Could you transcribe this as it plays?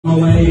No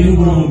way it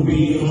won't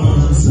be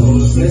long. So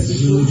let's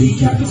just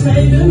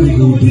decapitate the nigga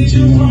who did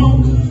you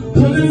wrong.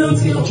 Pulling up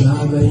to your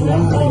driver,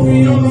 y'all over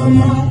on my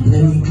mom.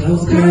 Let me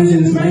close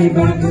curtains, made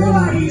back, girl,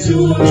 I eat you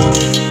alone.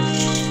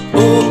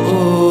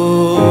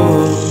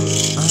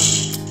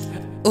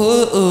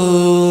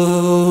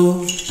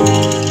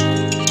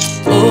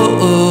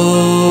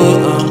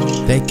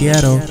 They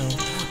ghetto.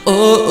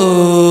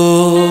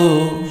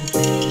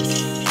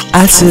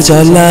 I said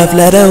your love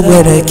letter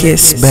with a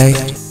kiss,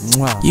 babe.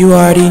 You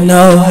already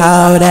know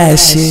how that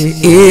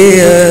shit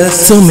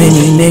is. Too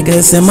many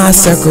niggas in my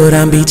circle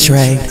done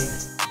betrayed,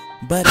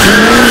 but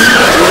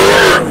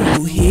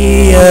you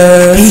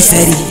here. He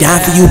said he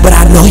down for you, but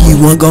I know you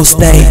won't gon'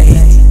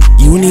 stay.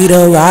 You need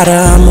a rider,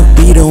 I'ma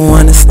be the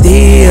one to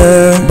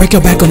steer. Break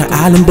your back on the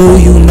island, boo,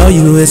 you know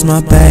you is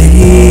my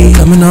babe.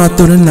 Coming on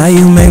through the night,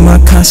 you make my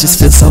conscience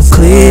feel so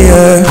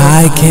clear.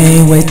 I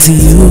can't wait till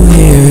you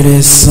hear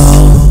this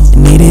song.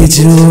 Needed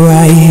you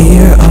right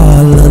here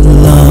all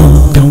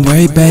alone. Don't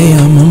worry, babe,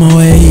 I'm on my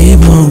way, it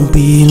won't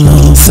be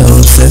long. So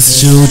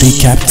obsessed you,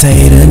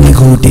 decapitate a nigga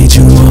who did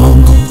you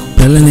wrong.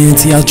 Pulling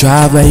into your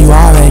driveway, you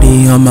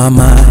already on my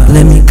mind.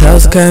 Let me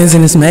close curtains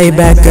in this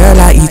Maybach, girl,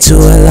 I eat you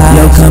alive.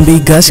 Yo, come be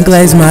gushing,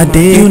 glaze my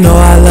dick, you know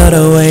I love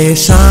the way it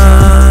shine.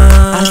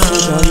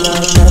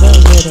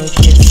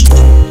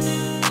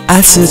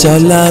 I said your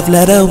love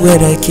letter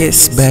with a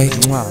kiss, babe.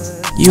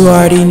 You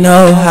already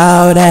know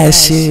how that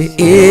shit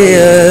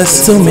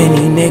is. Too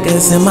many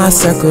niggas in my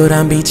circle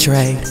done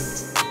betrayed,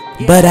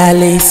 but at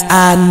least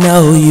I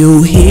know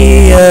you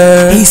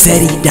here. He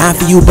said he down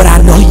for you, but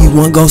I know you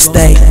won't gon'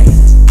 stay.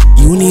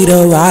 You need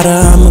a rider,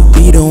 I'ma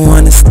be the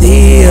one to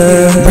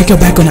steer. Break your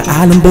back on the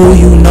island, boo,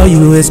 you know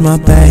you is my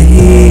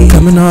babe.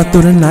 Coming all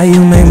through the night,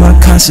 you make my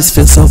conscience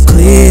feel so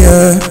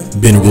clear.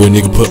 Been a real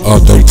nigga, put all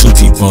 32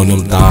 teeth on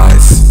them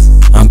thighs.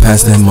 I'm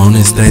past that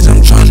moment stage,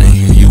 I'm tryna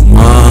hear you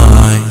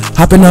whine.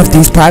 Hopping off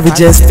these private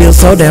jets feel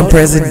so damn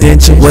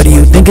presidential. What do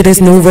you think of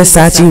this new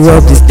Versace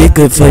robe? This dick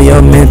good for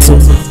your mental.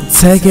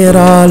 Take it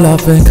all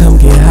off and come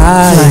get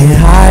high. Flying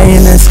high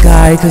in the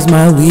sky, cause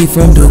my weed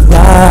from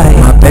Dubai.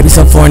 My baby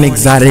so foreign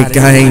exotic,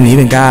 I ain't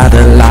even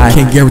gotta lie.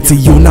 Can't guarantee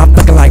you not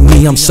fucking like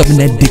me, I'm shoving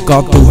that dick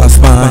all through her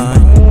spine.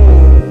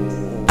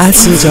 I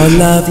sent your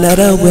love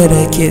letter with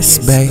a kiss,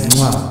 babe.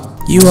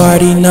 You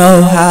already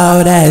know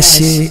how that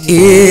shit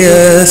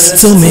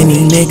is. Too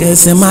many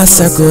niggas in my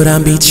circle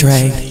done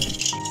betrayed,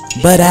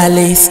 but at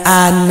least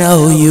I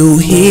know you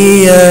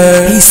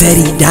here. He said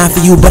he down for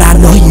you, but I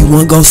know you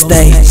won't gon'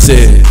 stay.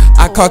 Shit,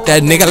 I caught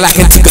that nigga like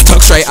and took a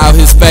tuck straight out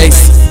his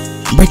face.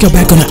 Break your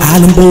back on the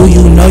island, boo,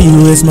 you know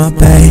you is my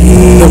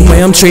babe. The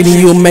way I'm treating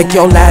you make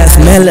your last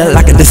man look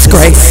like a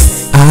disgrace.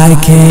 I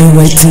can't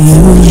wait till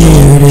you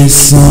hear this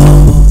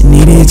song.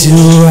 Needed you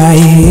right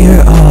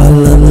here all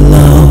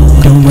alone.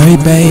 Don't worry,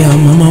 babe,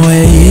 I'm on my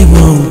way, it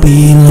won't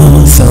be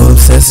long. So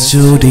obsessed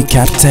you,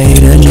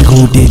 decapitate a nigga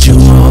who did you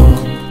wrong.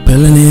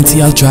 Pulling into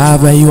your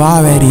driveway, you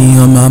already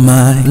on my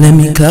mind. Let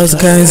me close the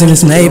curtains in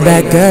this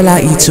Maybach, girl,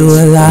 I eat you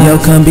alive. Yo,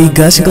 come be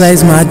gushing,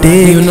 glaze my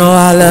dick, you know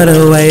I love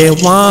the way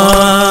it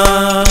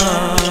want.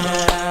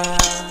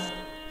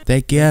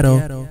 They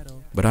ghetto,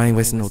 but I ain't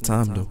wasting no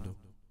time though.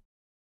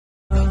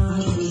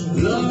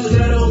 Love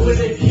letter with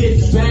a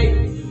kiss back.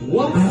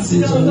 What? I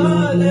said your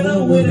love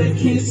letter with a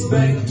kiss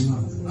back.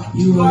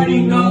 You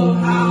already know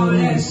how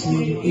that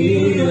shit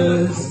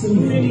is. Too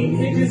many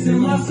niggas in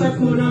my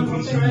circle done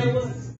betrayed.